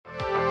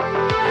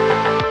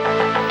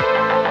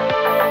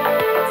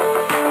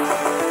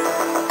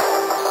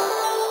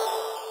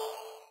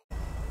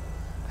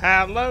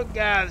hello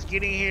guys,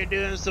 getting here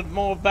doing some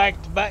more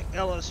back-to-back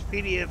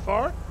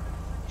LSPDFR.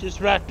 Just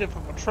wrapped up a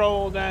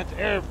patrol down at the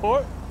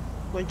airport.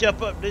 We'll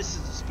jump up. This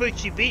is the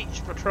Spooky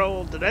Beach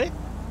patrol today.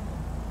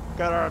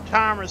 Got our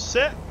timer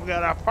set. We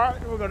got our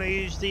partner. We're going to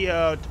use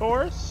the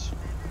Taurus.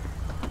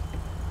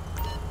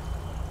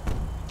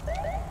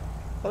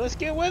 Well, let's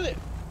get with it.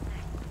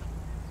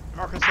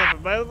 Mark yourself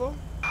available.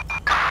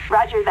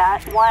 Roger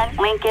that. 1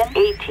 Lincoln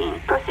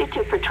 18. Proceed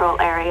to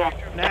patrol area.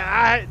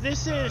 Now,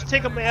 this is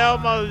Tickle Me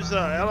Elmo's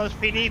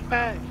LSPD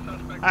pack.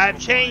 I've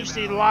changed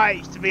the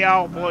lights to be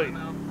all blue.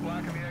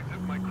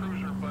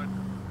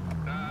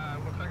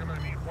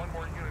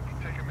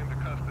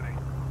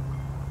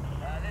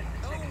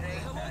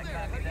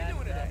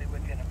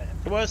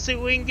 So let's see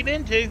what we can get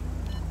into.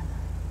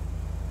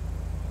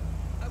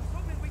 I was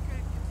hoping we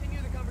could continue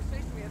the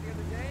conversation we had the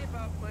other day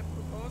about my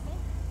proposal.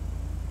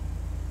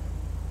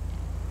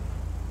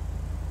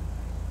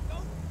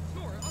 Oh,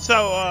 sure.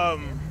 So,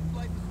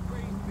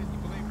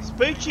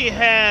 Spooky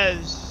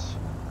has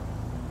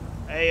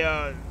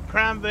a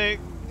Crown Vic,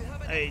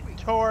 a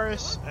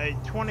Taurus, a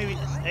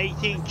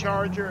 2018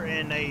 Charger,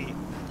 and a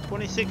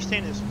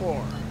 2016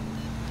 Explorer.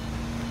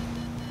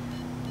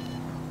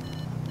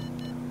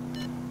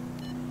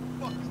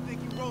 Fuck, you think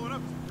you rolling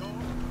up to, dog?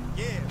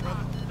 Yeah,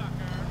 brother.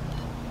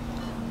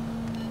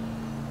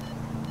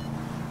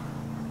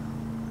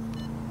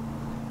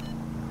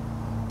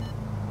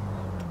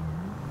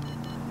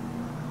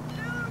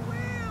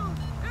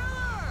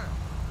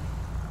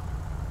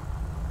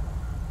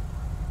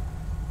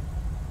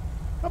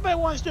 I bet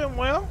one's doing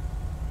well.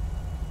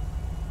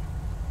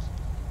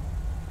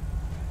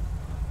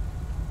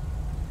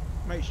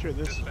 Make sure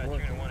this is working.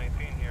 Unit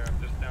 118 here. I'm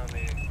just down the...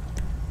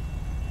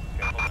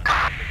 Okay, hold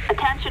on.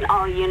 Attention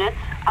all units.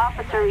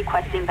 Officer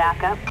requesting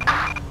backup.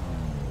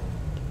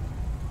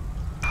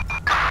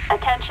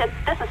 Attention,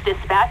 this is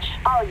dispatch.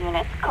 All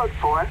units, code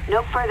 4.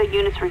 No further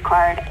units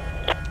required.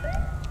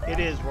 It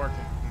is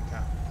working.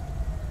 Okay.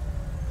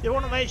 You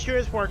want to make sure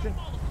it's working.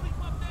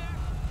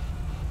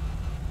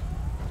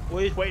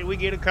 We'll just wait till we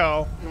get a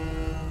call.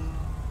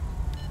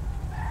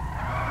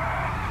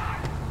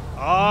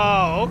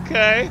 Oh,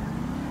 okay.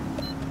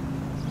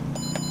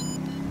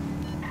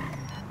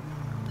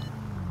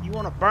 You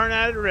want to burn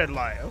out at the red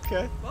light.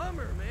 Okay.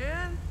 Bummer,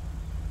 man.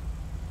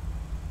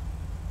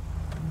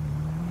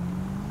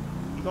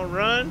 You gonna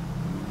run?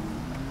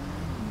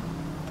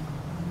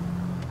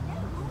 No,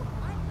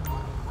 I'm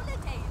on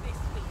holiday this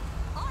week.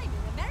 I'm in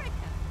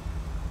America.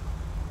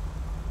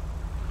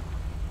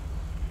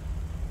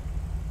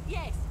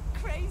 Yes,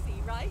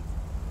 crazy, right?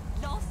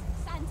 Los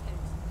Santos.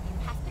 You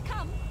have to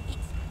come.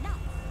 It's nuts.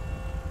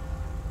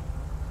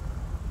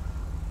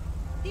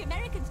 The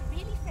Americans are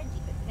really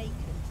friendly but vacant.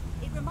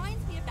 It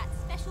reminds me of that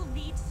special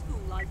needs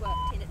school I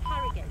worked in at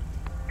Harrogate.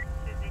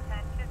 Tuesday 10,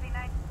 Tuesday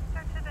night.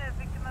 Search for the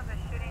victim of a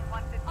shooting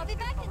 150. I'll be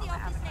back in the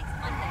office next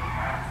Monday.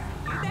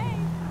 See you then.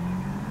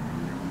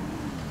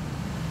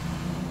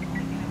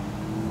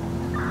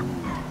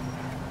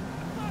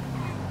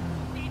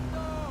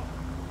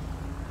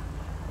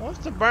 Wants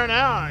to burn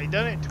out. He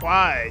done it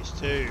twice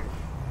too.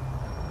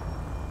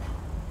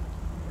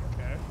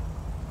 Okay.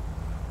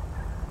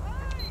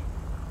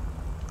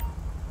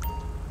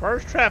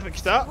 First traffic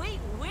stop. Sweet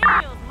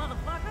wheels,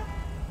 motherfucker.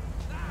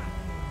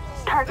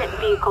 Target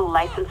vehicle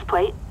license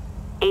plate.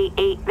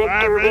 88 Victor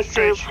Victor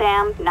registration.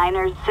 Sam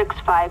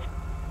 965.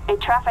 A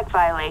traffic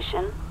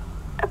violation.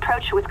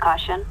 Approach with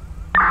caution.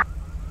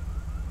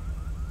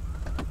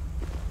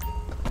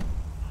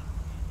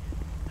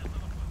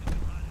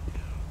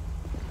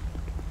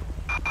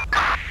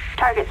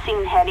 Target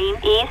seen heading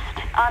east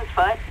on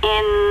foot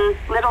in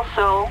Little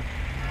Seoul.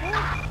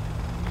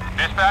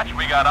 Dispatch,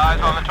 we got eyes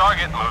on the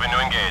target. Moving to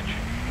engage.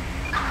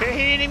 He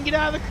didn't even get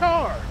out of the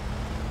car.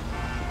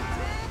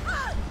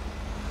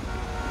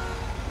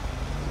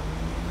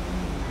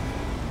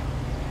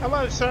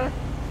 Hello, sir.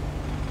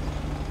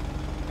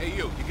 Hey,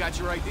 you got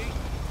your ID?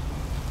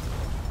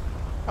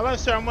 Hello,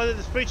 sir. I'm with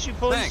the Spooky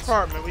Police Thanks.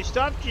 Department. We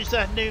stopped you this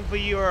afternoon for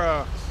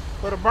your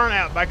little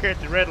burnout back here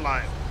at the red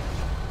light.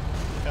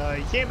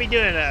 You can't be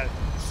doing that.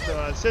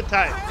 So sit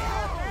tight.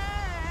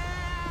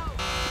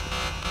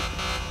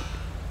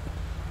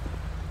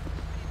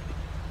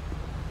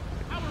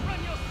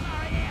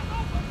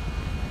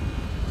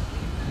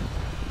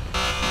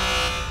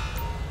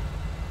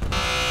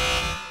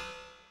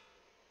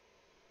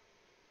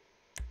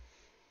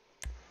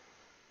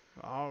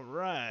 All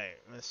right.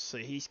 Let's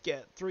see. He's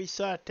got 3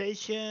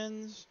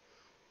 citations.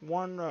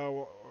 1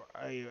 a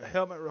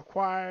helmet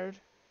required.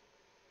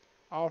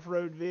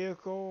 Off-road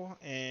vehicle,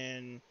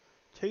 and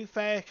 2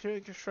 factory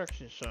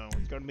construction zones.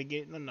 He's going to be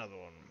getting another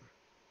one.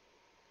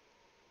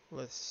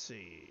 Let's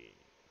see.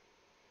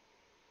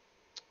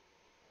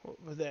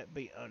 What would that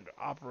be under?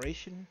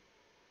 Operation?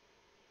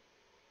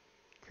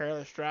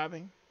 Careless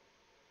driving?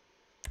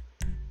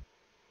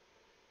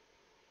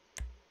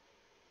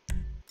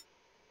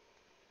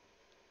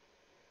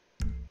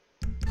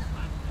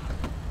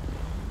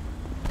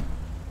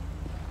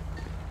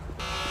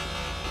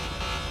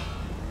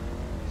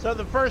 So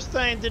the first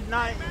thing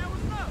tonight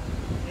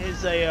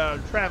is a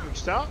traffic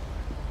stop.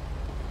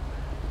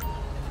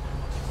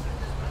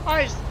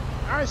 Alright,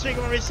 so you're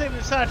going to receive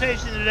a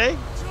citation today.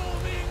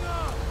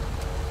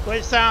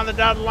 Please sign the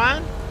dotted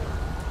line.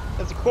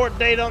 There's a court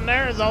date on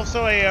there. There's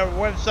also a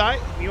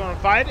website if you want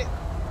to find it.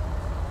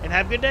 And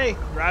have a good day.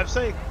 Drive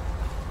safe.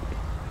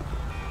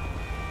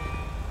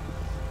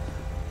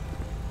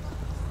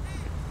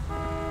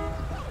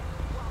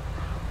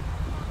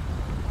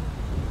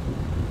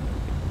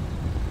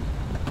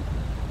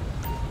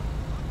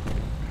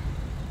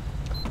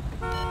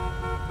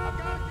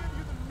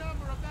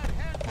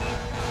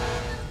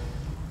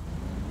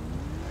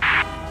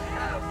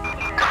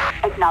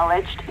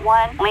 Acknowledged.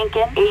 1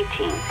 Lincoln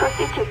 18.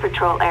 Proceed to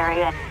patrol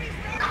area.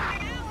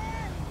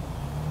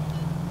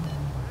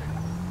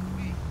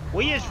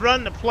 We just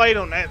run the plate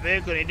on that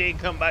vehicle and it didn't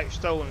come back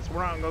stolen, so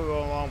we're not going to go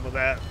along with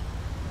that.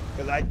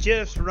 Because I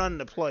just run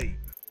the plate.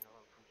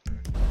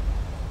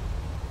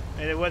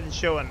 And it wasn't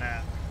showing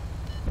that.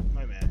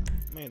 Wait a minute.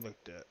 Let me look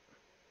at that.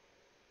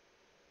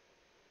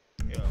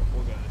 Yeah,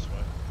 we'll go this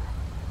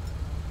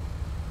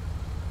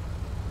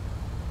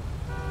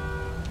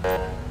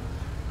way.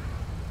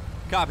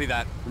 Copy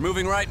that. We're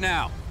moving right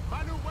now.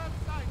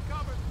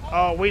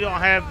 Oh, we don't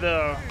have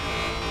the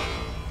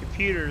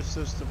computer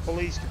system,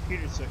 police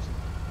computer system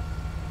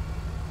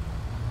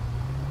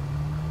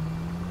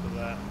for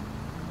that.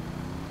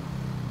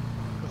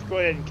 Let's go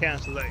ahead and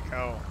cancel that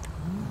call.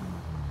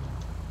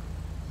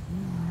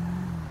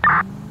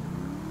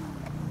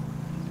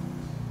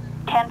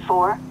 Ten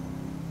four.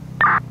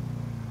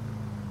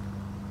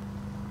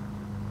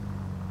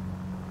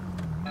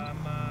 I'm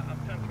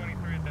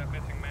 1023 at that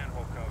missing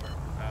manhole cover.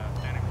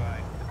 Standing by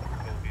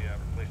until the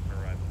police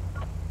arrive.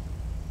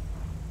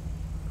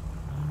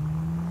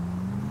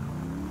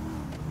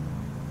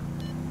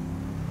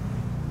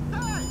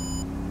 Hey,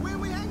 where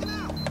we hanging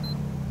out?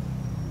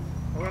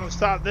 We're gonna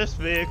stop this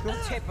vehicle.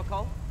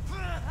 Typical.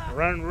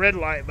 Run red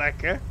light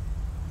back there.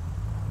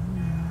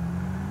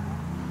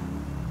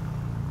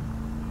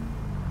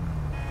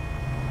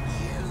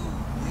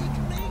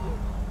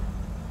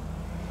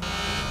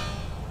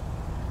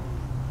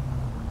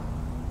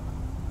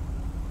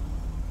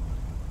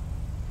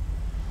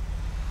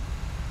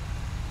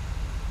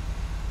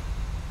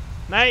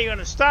 Now you're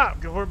gonna stop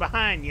because we're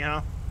behind you,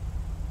 huh?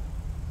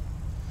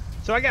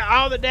 So I got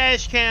all the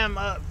dash cam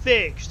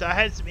fixed. I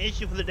had some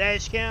issue with the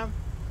dash cam.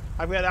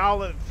 I've got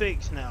all of it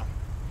fixed now.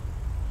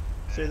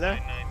 See that?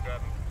 99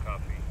 grabbing some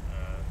coffee.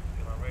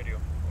 Still on radio.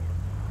 Over.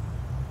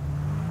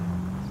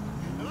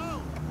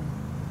 Hello?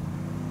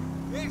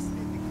 This is the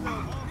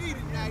club we need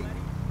tonight.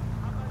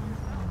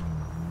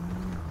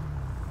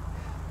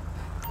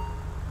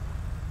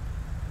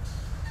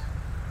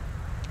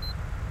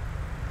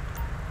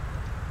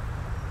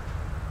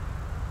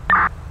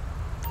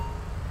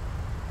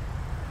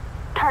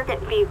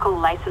 Target vehicle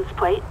license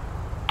plate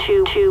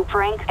 22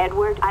 Frank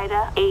Edward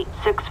Ida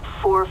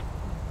 864.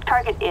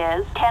 Target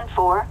is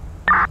 10-4.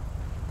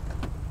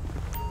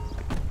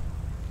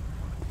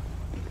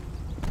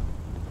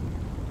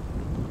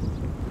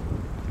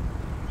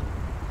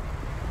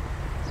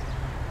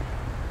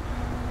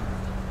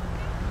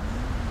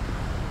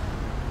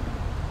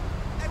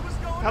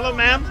 Hello,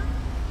 ma'am.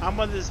 I'm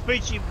with the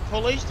Speechy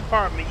Police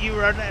Department. You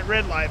were in that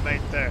red light back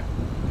there.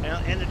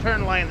 In the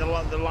turn lane, the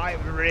light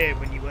was red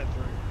when you went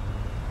through.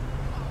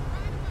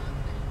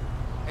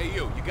 Hey,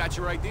 you got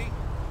your ID?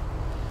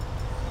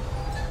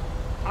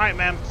 Alright,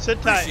 ma'am.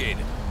 Sit tight. Appreciate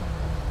it.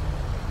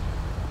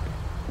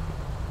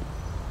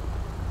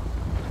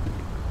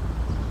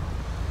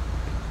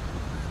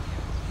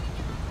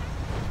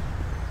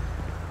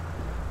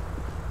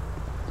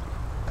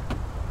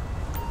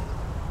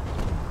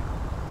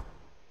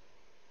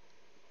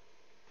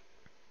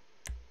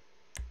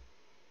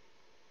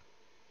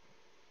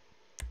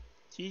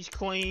 She's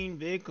clean.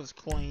 Vehicle's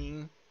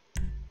clean.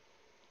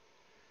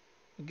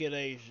 Give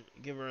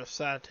her a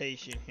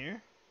citation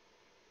here.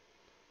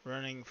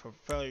 Running for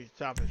failure to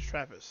stop his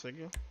traffic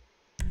signal.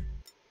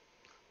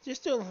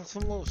 Just doing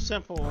some little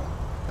simple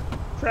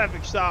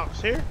traffic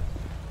stops here.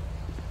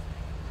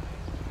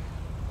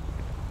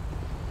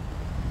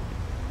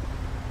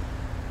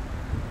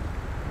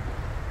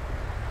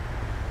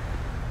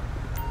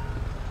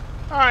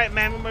 Alright,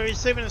 ma'am, we'll be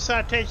receiving a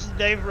citation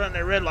today for running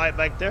that red light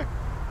back there.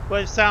 Go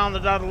ahead and sign on the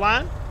dotted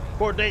line.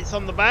 Court date's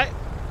on the back.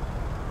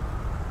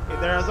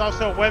 There's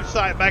also a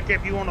website back there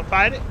if you want to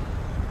find it.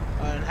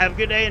 And have a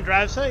good day and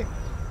drive safe.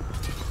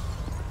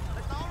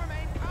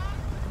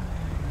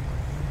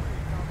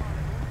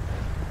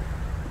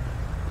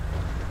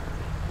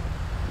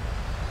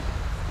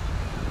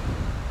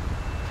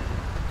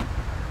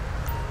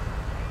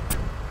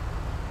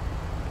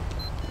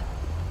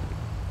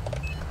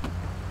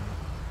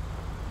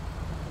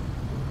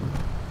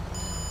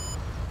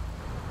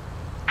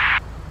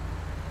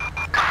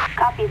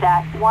 Copy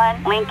that.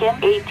 1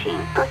 Lincoln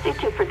 18. Proceed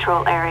to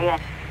patrol area.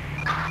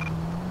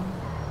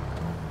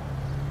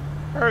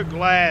 Her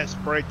glass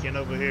breaking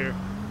over here.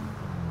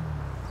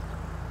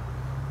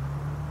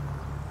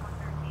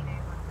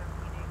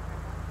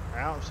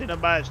 I don't see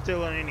nobody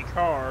stealing any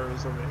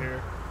cars over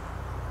here.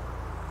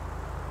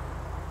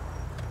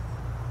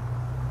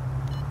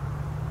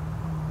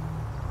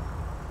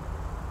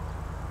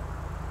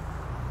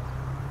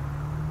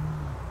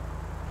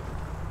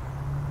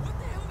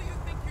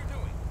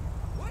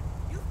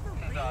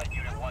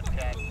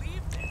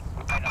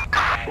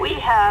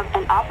 have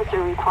an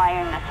officer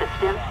requiring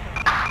assistance.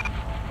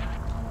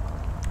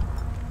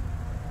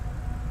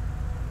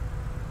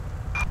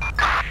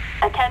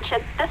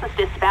 Attention, this is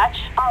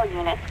dispatch. All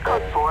units,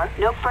 code 4.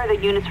 No further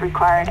units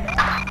required.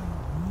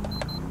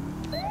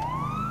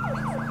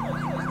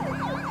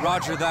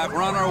 Roger that.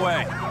 We're on our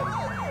way.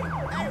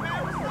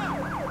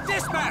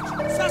 Dispatch!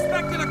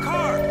 Suspect in a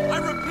car! I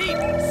repeat,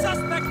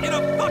 suspect in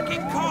a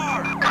fucking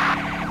car!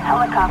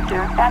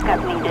 Helicopter,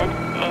 backup needed.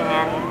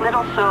 In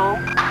Little Seoul.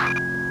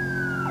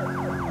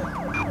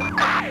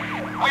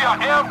 We are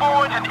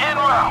airborne and en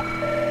route.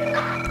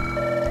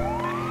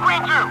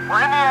 Green 2,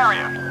 we're in the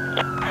area.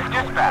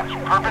 Dispatch,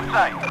 perfect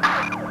sight.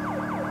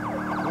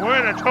 We're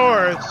in a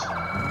Taurus.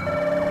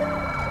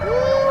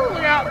 Woo,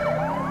 we got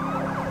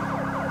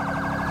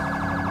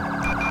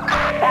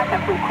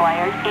Backup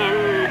required in,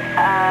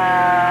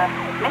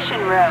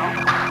 Mission Row.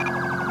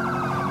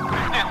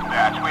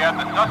 Dispatch, we have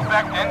the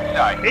suspect in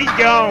sight. he's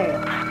gone.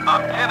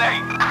 Up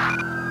 10-8.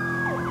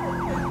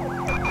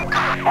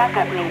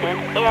 Backup needed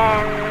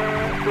in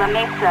La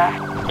Mesa.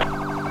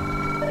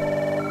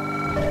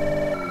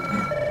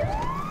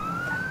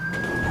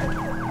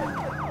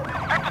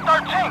 Victor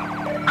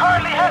 13,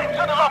 currently heading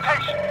to the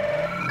location.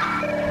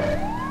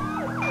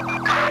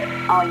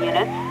 All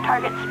units,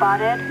 target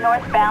spotted,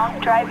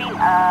 northbound, driving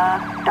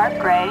a dark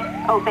gray,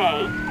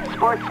 Obey,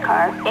 sports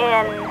car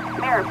in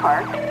Mirror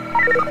Park.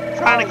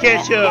 Trying to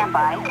catch up.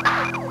 Standby.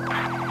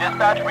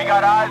 Dispatch, we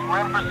got eyes,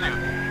 we're in pursuit.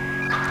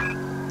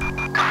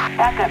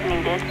 Backup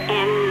needed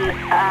in,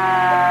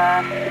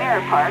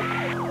 Mirror Park.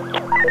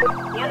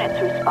 Units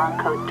respond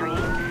code 3.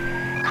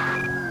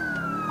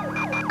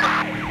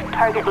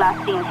 Target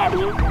last seen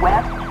heading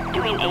west,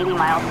 doing 80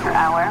 miles per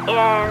hour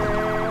in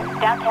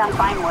downtown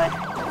Vinewood.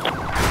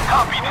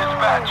 Copy,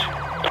 dispatch.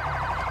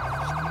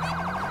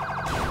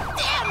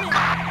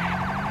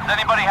 Does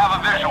anybody have a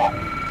visual?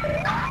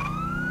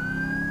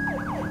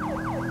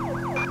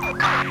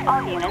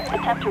 All units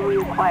attempt to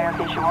reacquire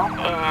visual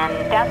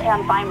in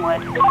downtown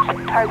Vinewood.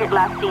 Target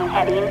last seen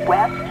heading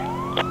west.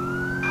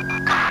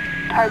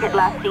 Target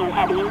last seen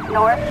heading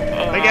north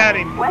in They got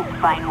him. West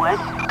Vinewood.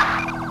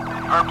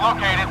 Herb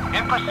located,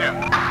 in pursuit.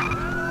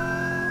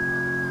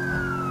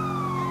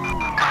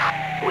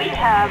 We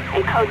have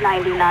a code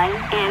 99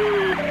 in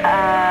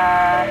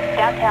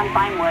downtown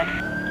Vinewood.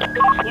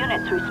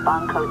 Units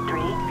respond code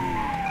 3.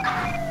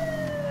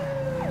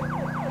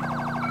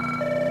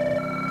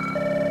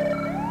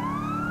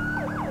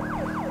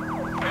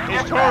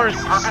 His Taurus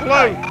is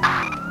slow.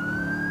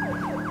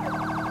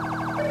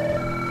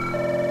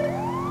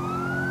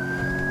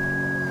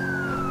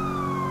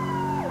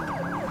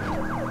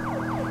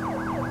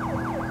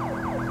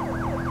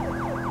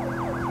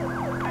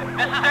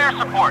 This is air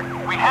support.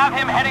 We have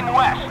him heading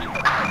west.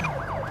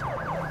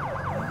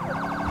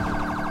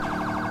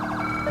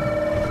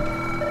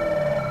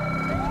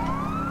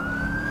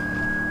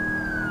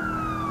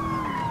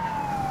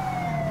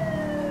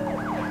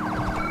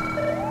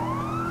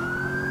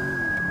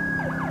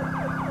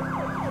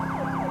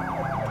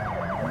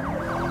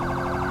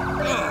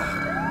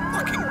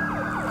 Fucking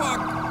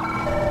fuck.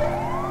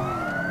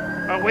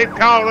 But we've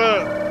caught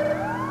up.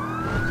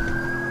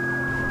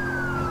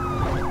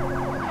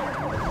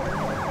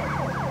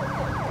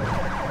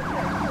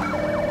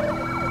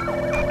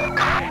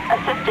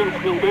 Assistance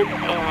needed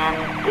in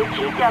the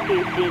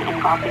GWC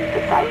Involving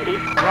Society.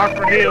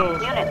 Rockford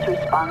Hills. Units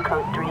respond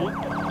code 3.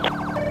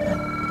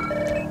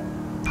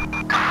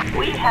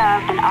 We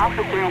have an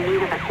officer in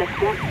need of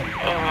assistance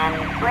in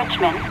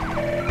Richmond.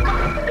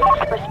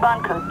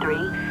 Respond code 3.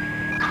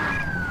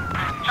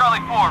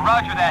 Charlie 4,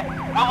 roger that.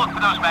 We'll look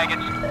for those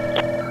maggots.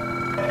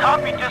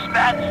 Copy,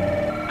 dispatch.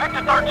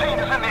 Victor 13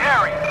 is in the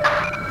area.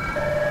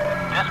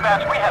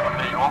 Dispatch, we have a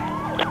visual.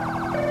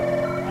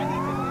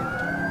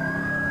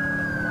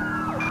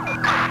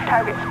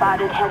 Target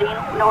spotted heading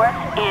north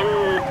in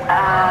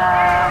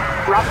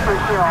Rockford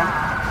Hill.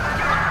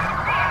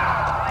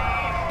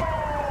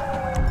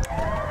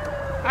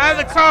 Out of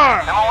the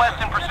car. MOS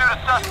in pursuit of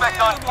suspect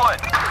on foot.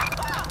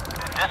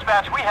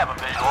 Dispatch, we have a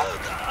visual.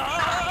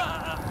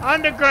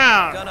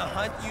 Underground. Gonna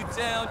hunt you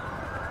down.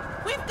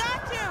 We've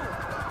got you!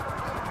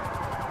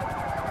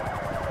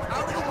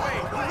 Out of the way,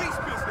 police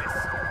business.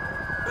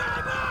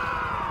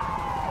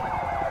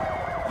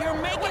 You're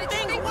making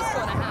things worse. What's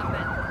gonna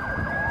happen?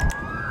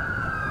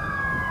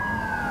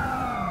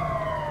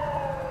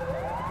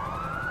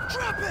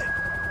 Drop it.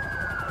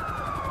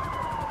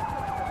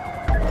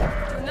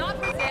 Do not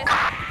resist.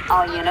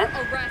 All units.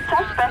 Arrest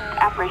Suspect asshole.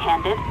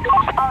 apprehended.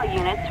 All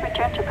units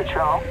return to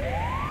patrol.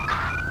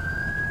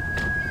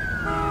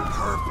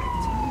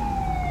 Perfect.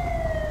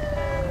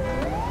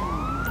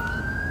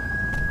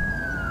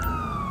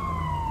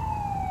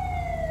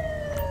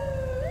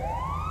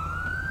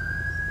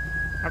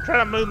 I'm trying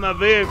to move my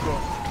vehicle.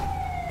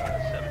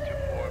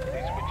 724,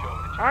 please switch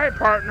over to All right,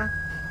 partner.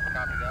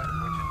 Copy that.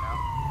 Switch it now.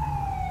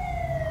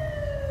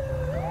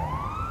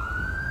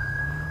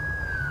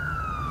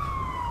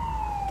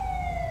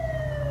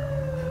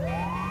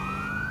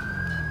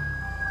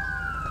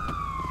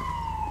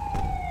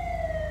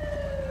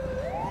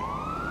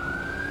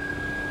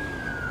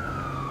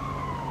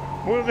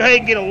 We'll go ahead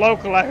and get a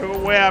local out here. We're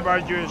way out of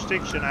our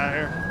jurisdiction out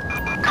here.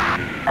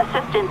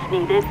 Assistance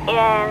needed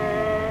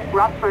in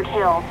Rockford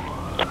Hills.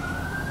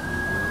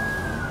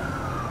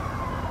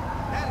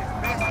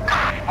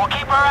 We'll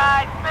keep our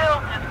eyes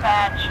peeled,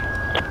 dispatch.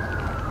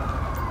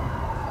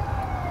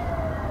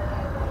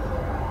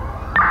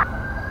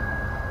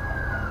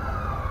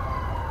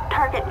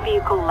 Target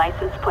vehicle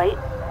license plate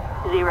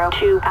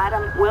 02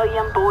 Adam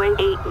William Boy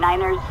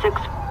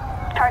 896.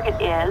 Target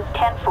is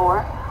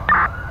 10-4.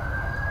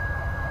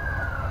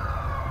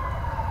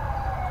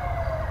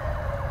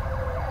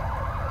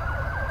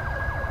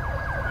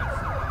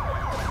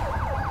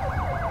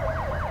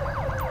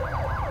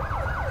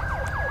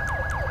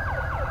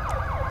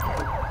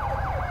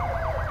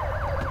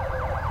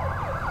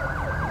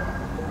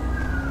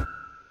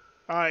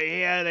 Alright, he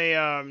had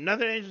a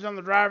nothing injuries on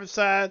the driver's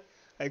side,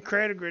 a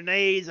crate of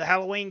grenades, a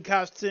Halloween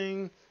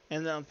costume,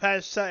 and on the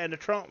passenger side in the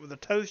trunk with a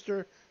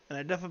toaster and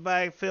a duffel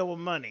bag filled with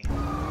money. No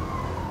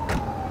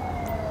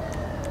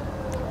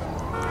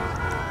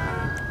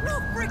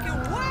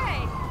freaking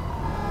way!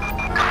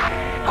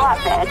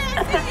 Flatbed.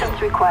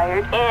 Assistance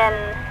required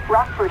in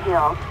Rockford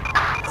Hills.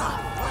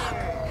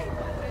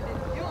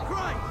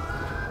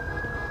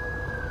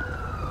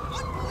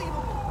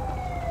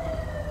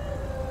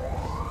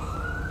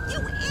 You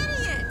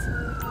idiot!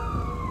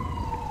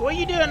 What are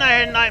you doing out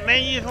here tonight,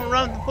 man? You just want to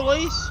run with the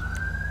police?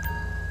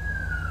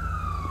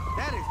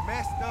 That is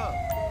messed up.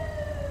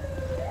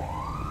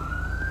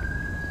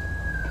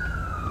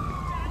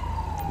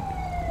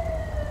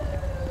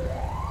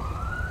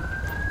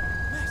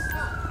 Messed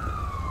up.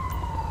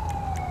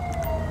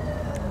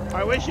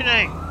 Alright, what's your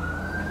name?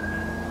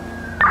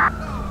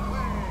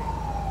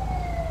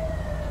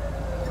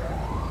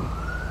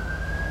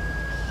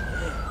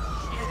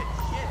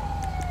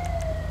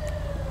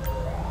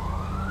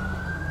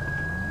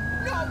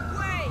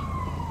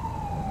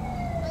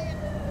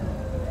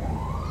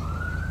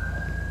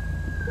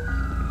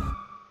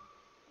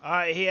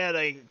 Alright, he had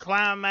a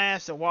clown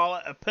mask, a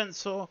wallet, a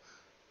pencil,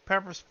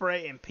 pepper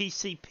spray, and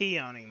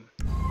PCP on him.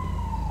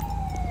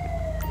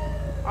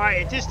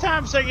 Alright, at this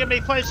time, sir, you're going to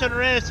be placed under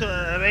arrest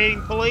for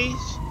evading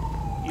police.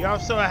 You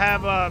also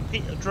have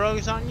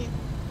drugs on you.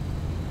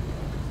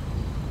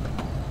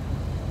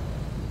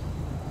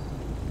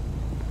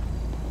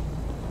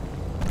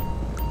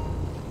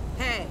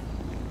 Hey.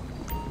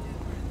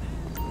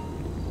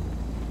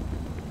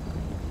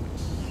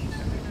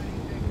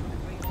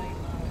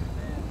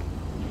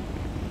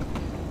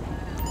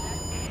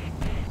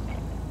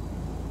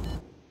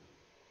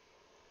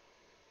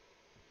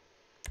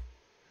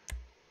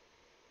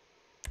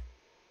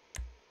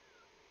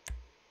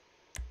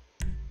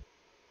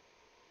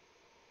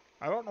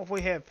 I don't know if we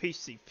have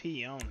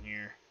PCP on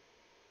here.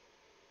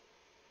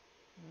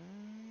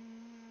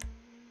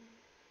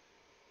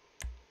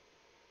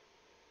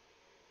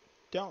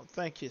 Don't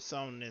think it's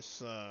on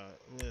this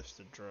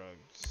list of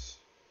drugs.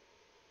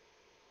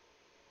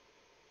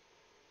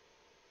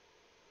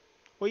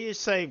 Well, you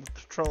say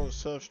controlled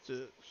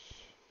substance,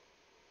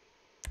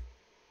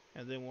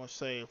 and then we'll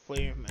say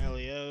fleeing from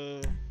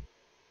LEO.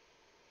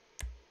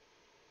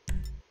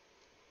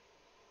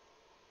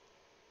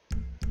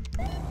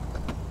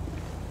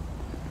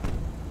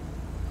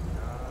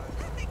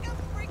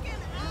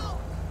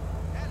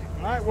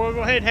 Alright, we'll go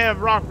ahead and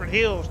have Rockford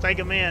Hills take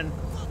them in.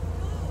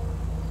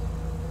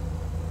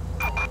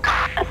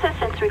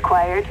 Assistance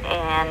required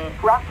in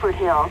Rockford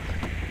Hills.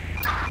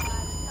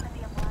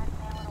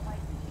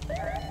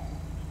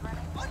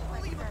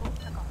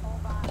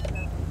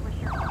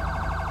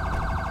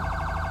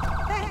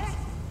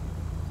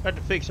 Got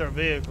to fix our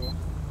vehicle.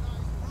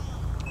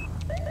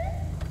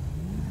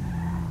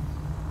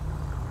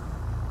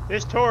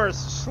 This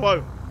Taurus is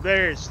slow,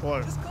 very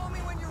slow. Just call me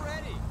when you're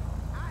ready.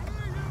 I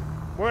hear you.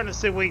 We're gonna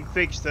see if we can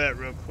fix that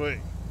real quick.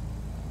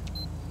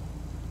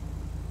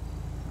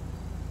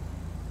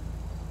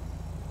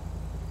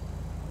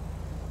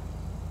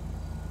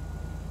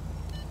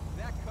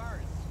 That car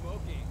is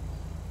smoking.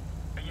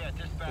 Yeah,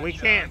 dispatch, We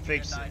can't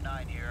fix it.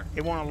 99 here.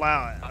 He won't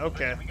allow it.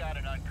 Okay. We got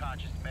an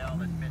unconscious male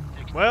that's been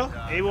 60. Well,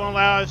 he won't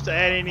allow us to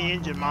add any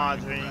engine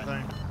mods or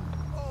anything.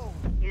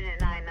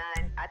 Unit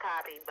 99, I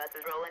copy. Bus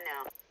is rolling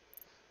now.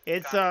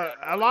 It's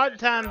a lot of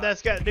times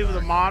that's got to do with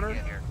the modder.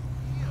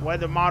 The way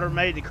the modder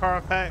made the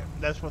car pack,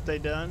 that's what they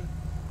done.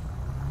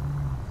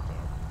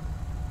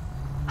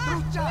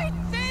 Ah, sweet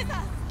Jesus!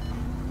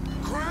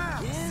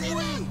 Crap!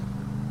 Silly!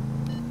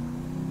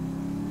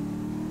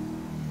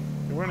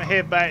 We're gonna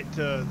head back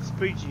to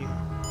Spooky. We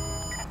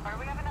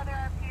have another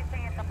RPC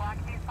at the block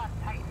D spot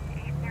Titan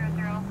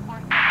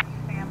 8004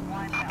 Sam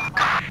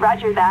 1.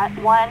 Roger that.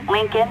 1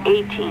 Lincoln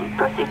 18.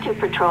 Proceed to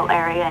patrol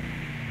area.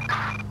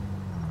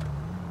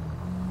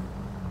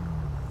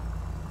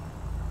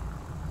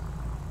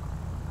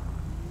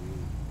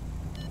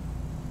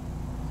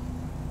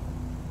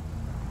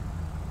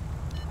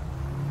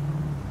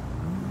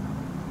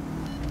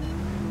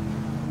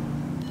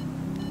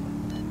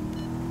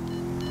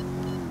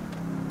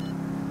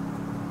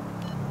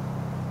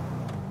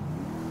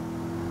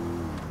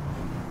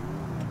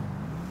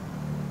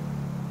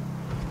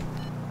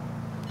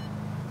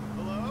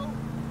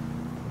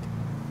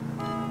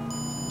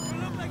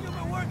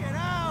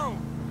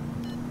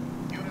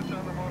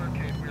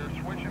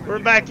 We're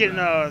back in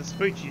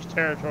Spoochie's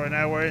territory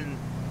now. We're in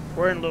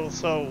Little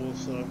Seoul,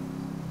 so.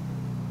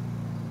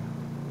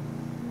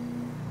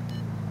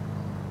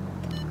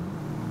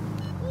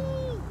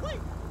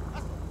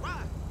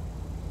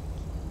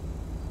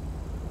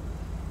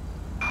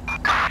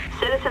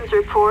 Citizens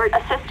report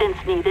assistance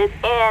needed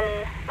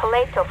in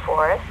Paleto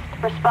Forest.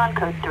 Respond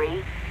code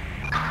 3.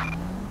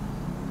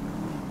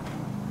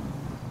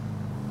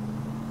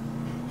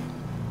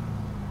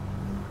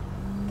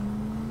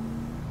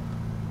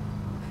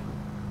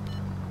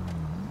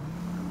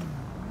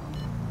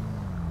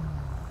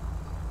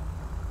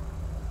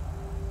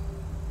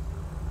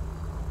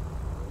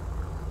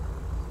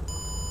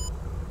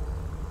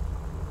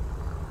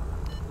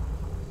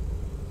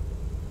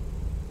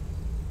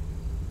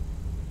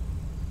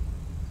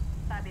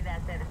 Copy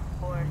that,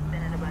 7-4.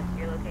 Sending a bus to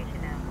your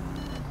location now.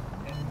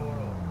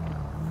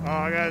 Oh,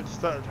 I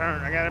gotta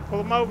turn. I gotta pull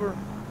them over.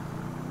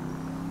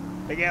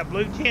 They got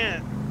blue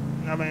tint.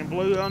 I mean,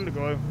 blue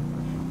underglow.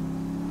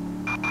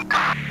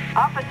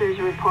 Officers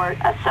report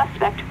a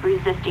suspect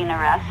resisting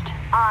arrest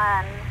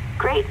on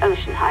Great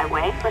Ocean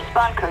Highway.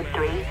 Respond code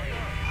 3.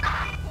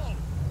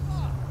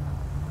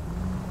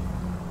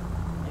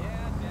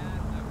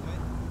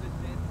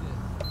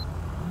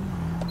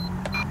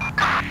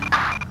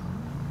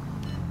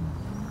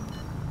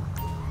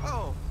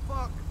 Oh,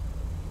 fuck.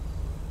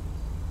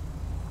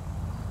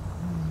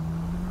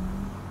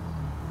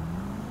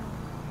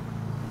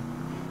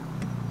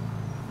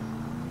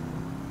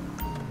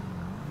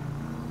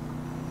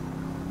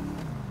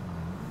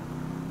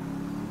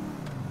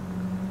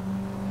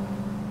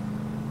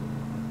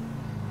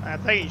 I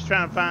think he's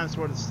trying to find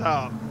somewhere to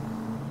stop.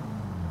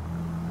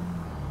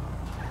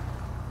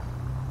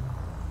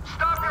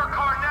 Stop your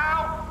car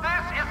now!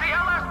 This is the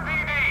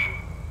LSPD!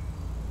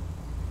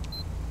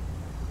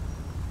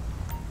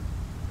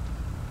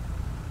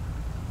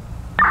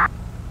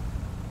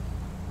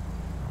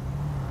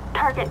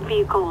 Target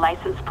vehicle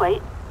license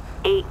plate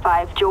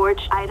 85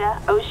 George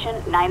Ida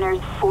Ocean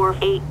Niners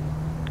 48.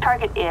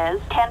 Target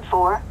is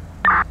 10-4.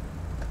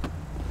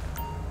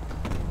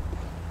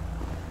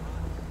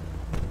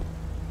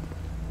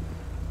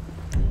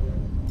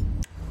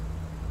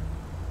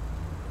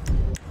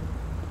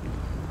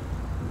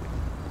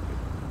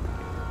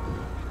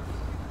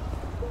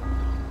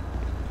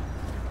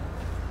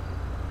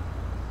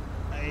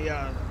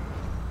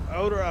 A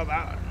odor of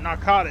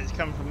narcotics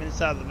coming from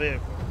inside the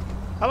vehicle.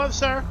 Hello,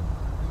 sir.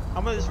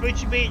 I'm at the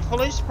Spoochie Beach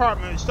Police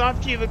Department. We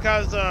stopped you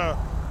because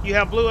you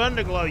have blue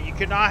underglow. You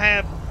cannot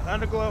have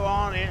underglow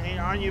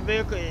on your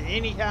vehicle at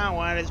any time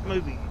while it's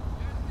moving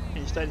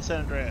in state of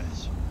San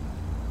Andreas.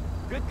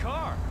 Good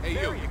car. Hey,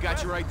 you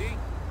got your ID?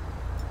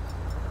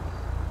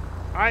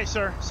 All right,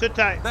 sir. Sit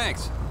tight.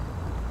 Thanks.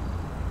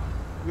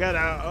 We got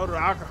an odor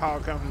of alcohol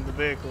coming from the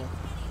vehicle.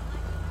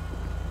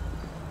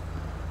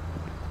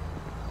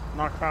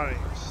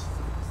 Narcotics.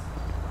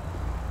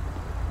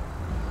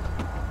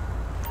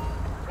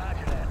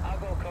 Roger that. I'll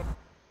go cover.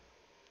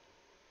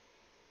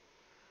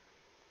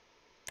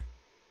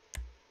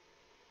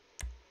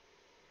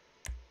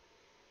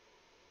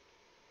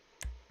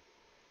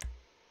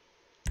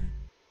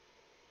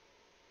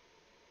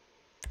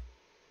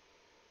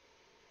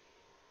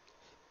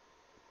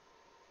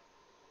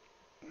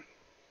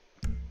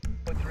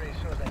 Put 3 as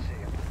soon as I see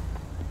you.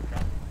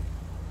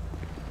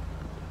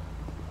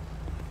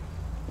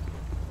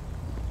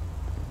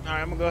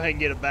 Alright, I'm gonna go ahead and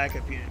get a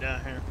backup unit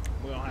down here.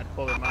 We don't have to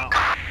pull them out.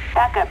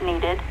 Backup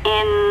needed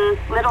in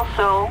Little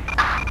Seoul.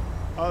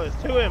 Oh, there's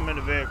 2 of them in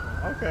the vehicle.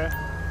 Okay.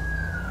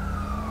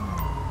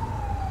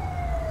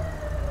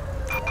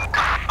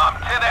 I'm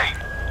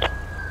 10-8.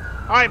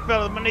 Alright,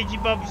 fellas, I'm gonna need you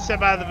both to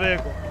step out of the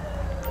vehicle.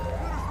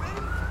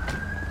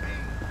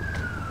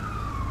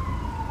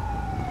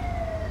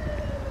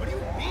 What do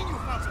you mean you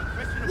found some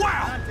questionable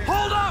Wow! content?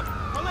 Hold up!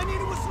 All I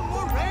needed was some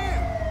more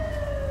RAM.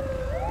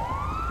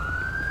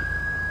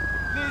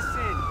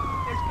 Listen,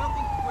 there's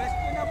nothing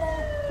questionable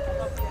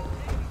about the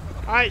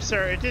activity. Alright,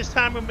 sir, at this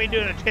time we'll be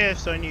doing a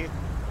test on you.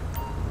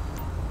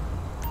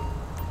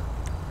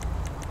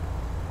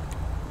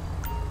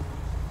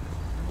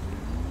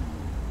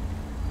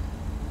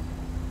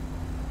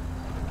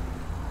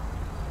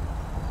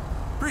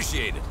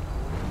 Appreciate it.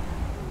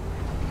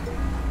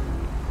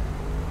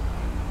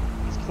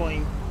 It's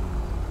clean.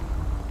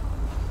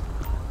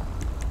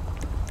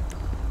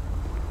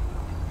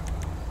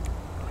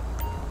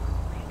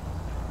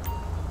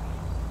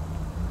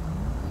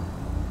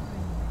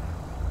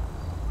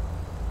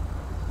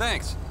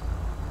 Thanks.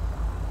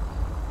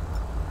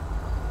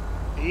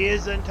 He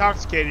is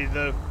intoxicated,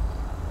 though.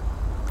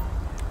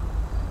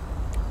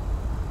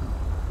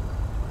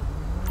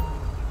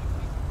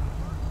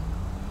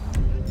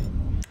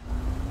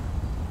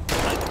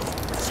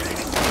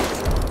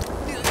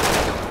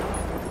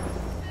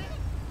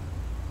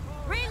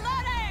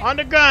 Reloading! On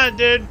the gun,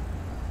 dude.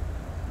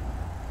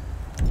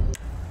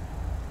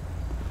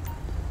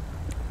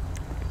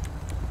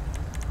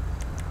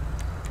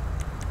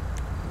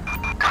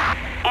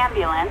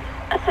 Ambulance.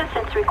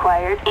 Assistance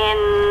required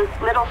in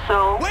Little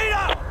Seoul. Wait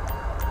up!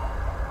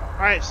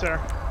 Alright, sir.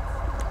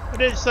 I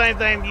did the same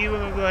thing to you. We're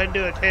gonna go ahead and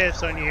do a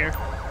test on you here.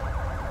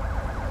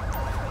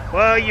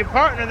 Well, your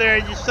partner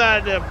there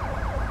decided to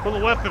pull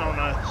a weapon on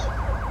us.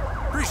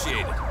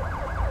 Appreciate it.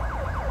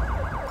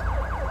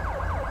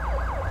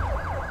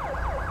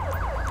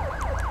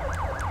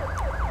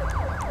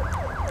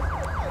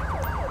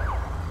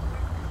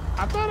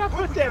 I thought I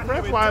put that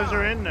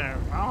breathalyzer in there.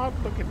 I'll have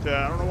to look at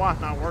that. I don't know why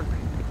it's not working.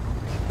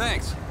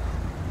 Thanks.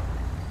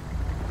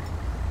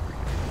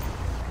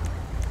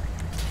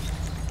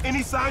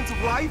 Any signs of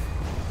life?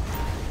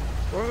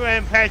 We're gonna go ahead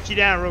and pat you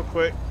down real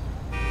quick.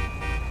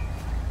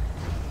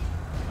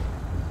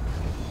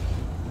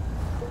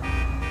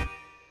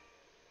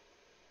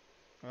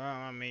 Well,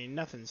 I mean,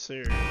 nothing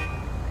serious.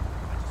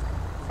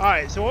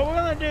 Alright, so what we're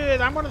gonna do is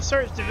I'm gonna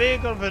search the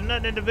vehicle. If there's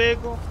nothing in the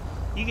vehicle,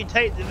 you can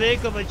take the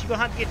vehicle, but you're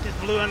gonna have to get this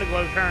blue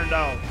underglow turned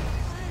off.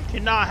 You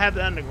cannot have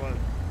the underglow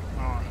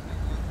on.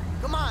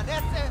 Come on,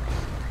 that's it.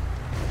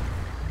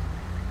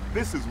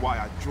 This is why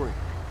I drink.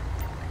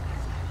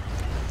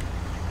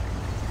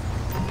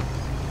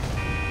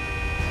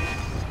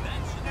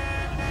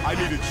 I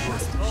need a drink.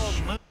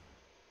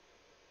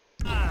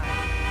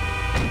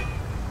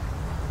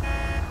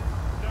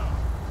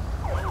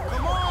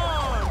 Come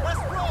on, let's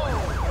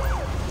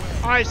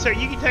roll. Alright, sir,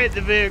 you can take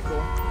the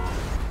vehicle.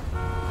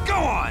 Go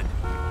on!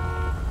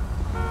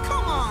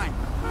 Come on.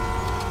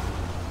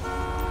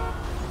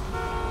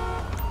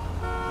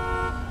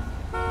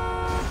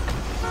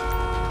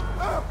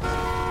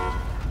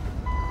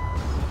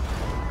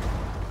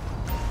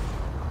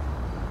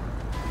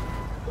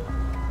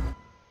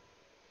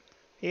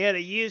 He had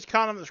a used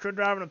condom, a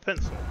screwdriver, and a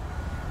pencil.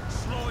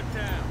 Slow it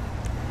down.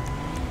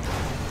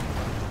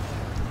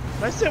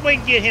 Let's see if we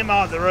can get him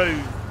off the road.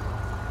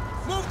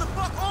 Move the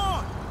fuck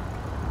on.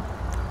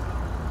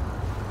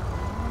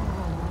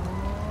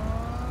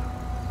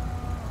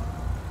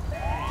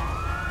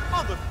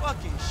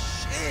 Motherfucking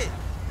shit.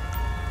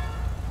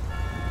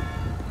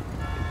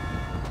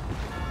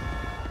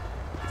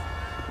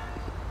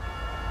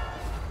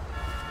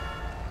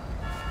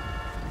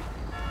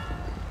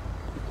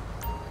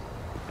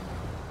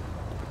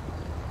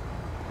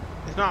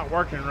 It's not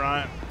working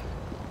right.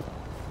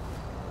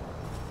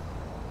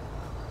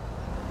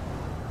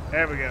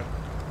 There we go.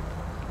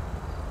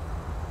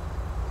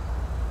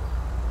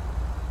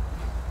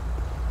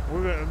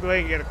 We're gonna go ahead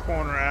and get a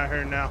corner out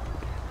here now.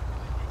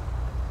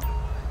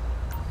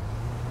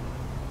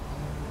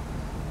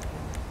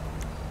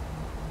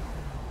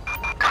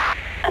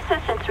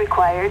 Assistance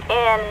required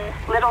in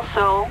Little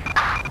Seoul.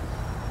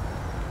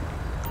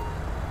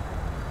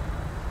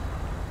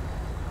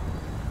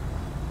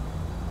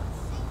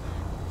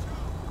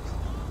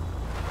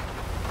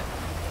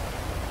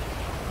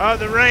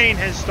 The rain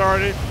has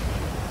started.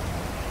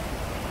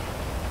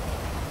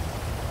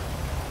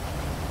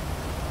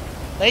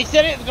 They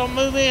said it was gonna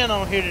move in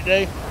on here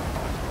today.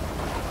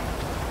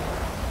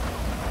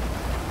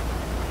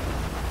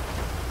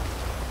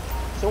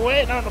 So we're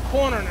waiting on the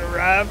corner to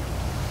arrive.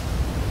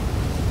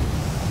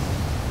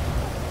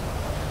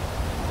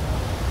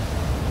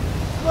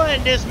 Go ahead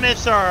and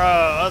dismiss our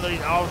other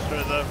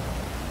officer though.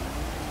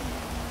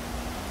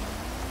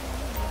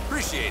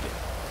 Appreciate it.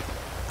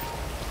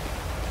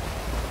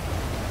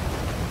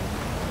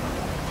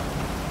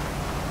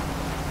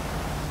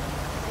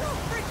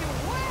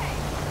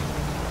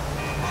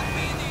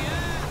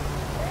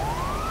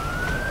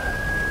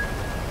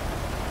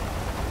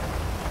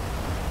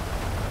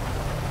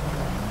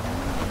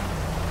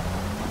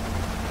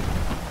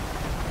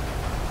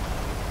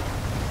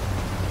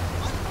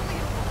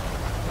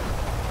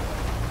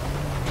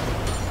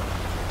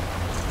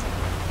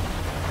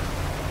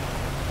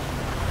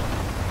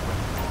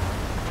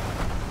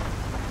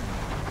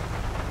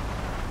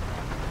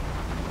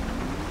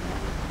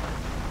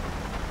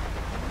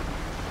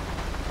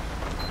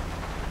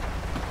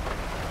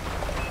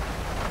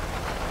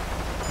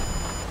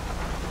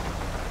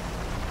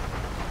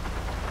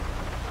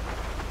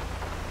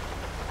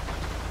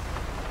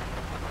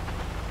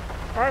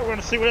 Alright, we're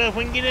gonna see what else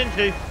we can get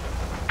into.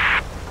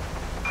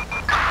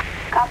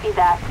 Copy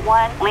that.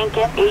 1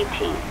 Lincoln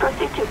 18.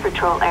 Proceed to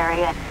patrol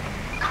area.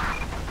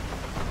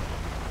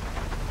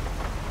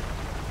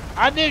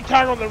 I do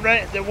toggle the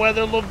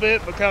weather a little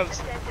bit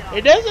because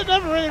it doesn't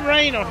never really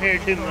rain on here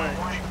too much.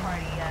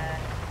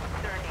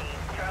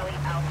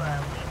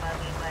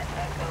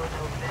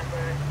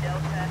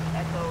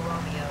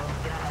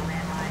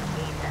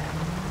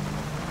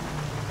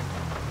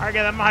 Alright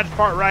guys, I might have to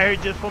park right here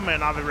just for a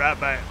minute. I'll be right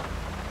back.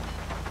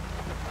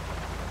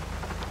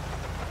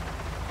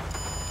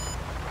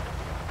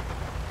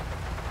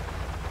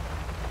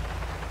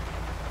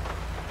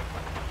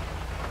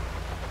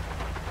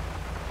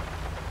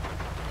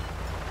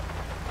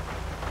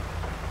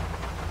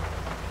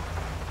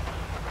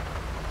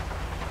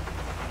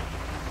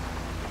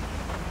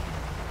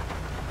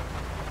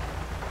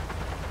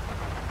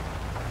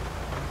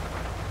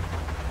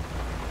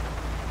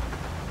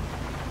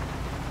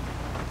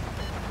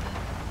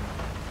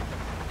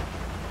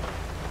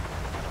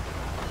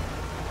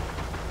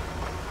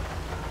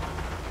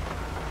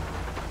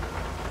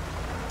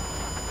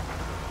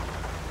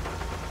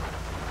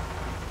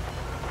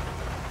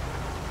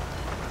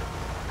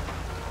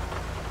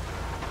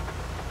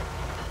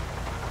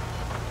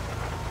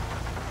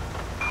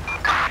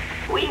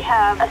 We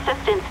have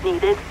assistance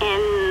needed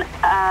in,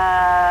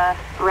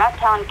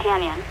 Rattown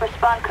Canyon.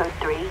 Respond code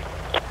 3.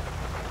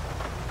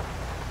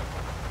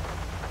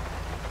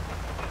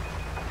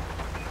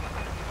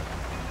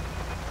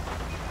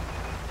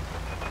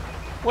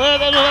 Well,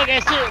 that looks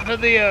like that's it for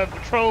the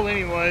patrol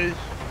anyways.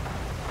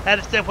 Had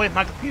to step away from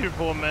my computer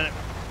for a minute.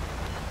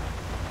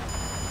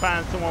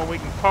 Find somewhere we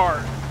can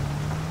park.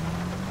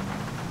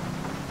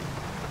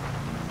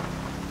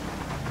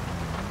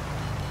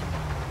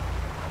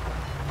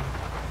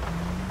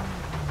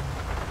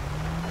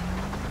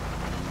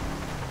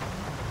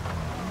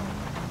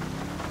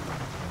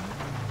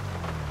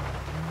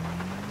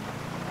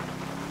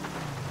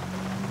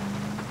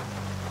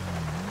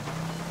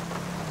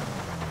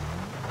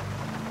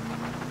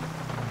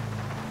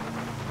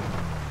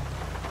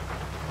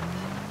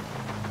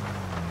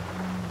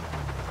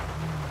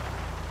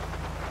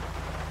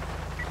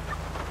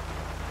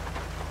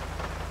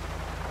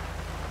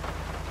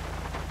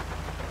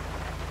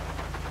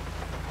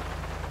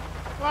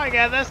 Alright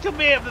guys, that's going to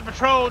be it for the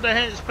patrol down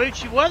here in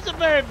Spoochie. Wasn't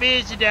very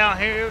busy down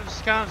here. It was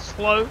kind of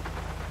slow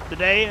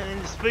today in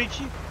the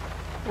Spoochie.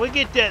 We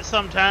get that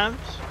sometimes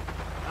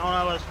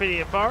on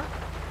LSPDFR.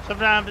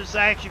 Sometimes it's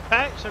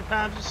action-packed,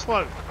 sometimes it's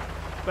slow.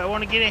 But I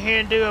want to get in here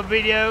and do a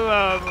video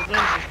of the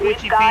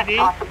Spoochie We've got PD.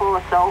 possible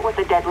assault with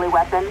a deadly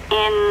weapon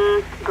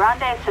in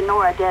Grande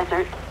Sonora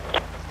Desert.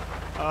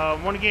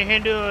 Want to get in here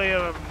and do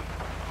a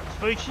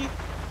Spoochie.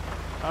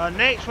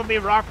 Next will be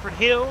Rockford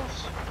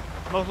Hills,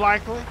 most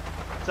likely.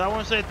 So I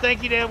want to say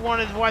thank you to everyone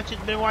who's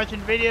been watching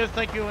videos.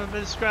 Thank you everyone who's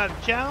been subscribed to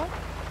the channel.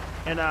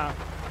 And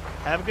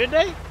have a good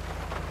day.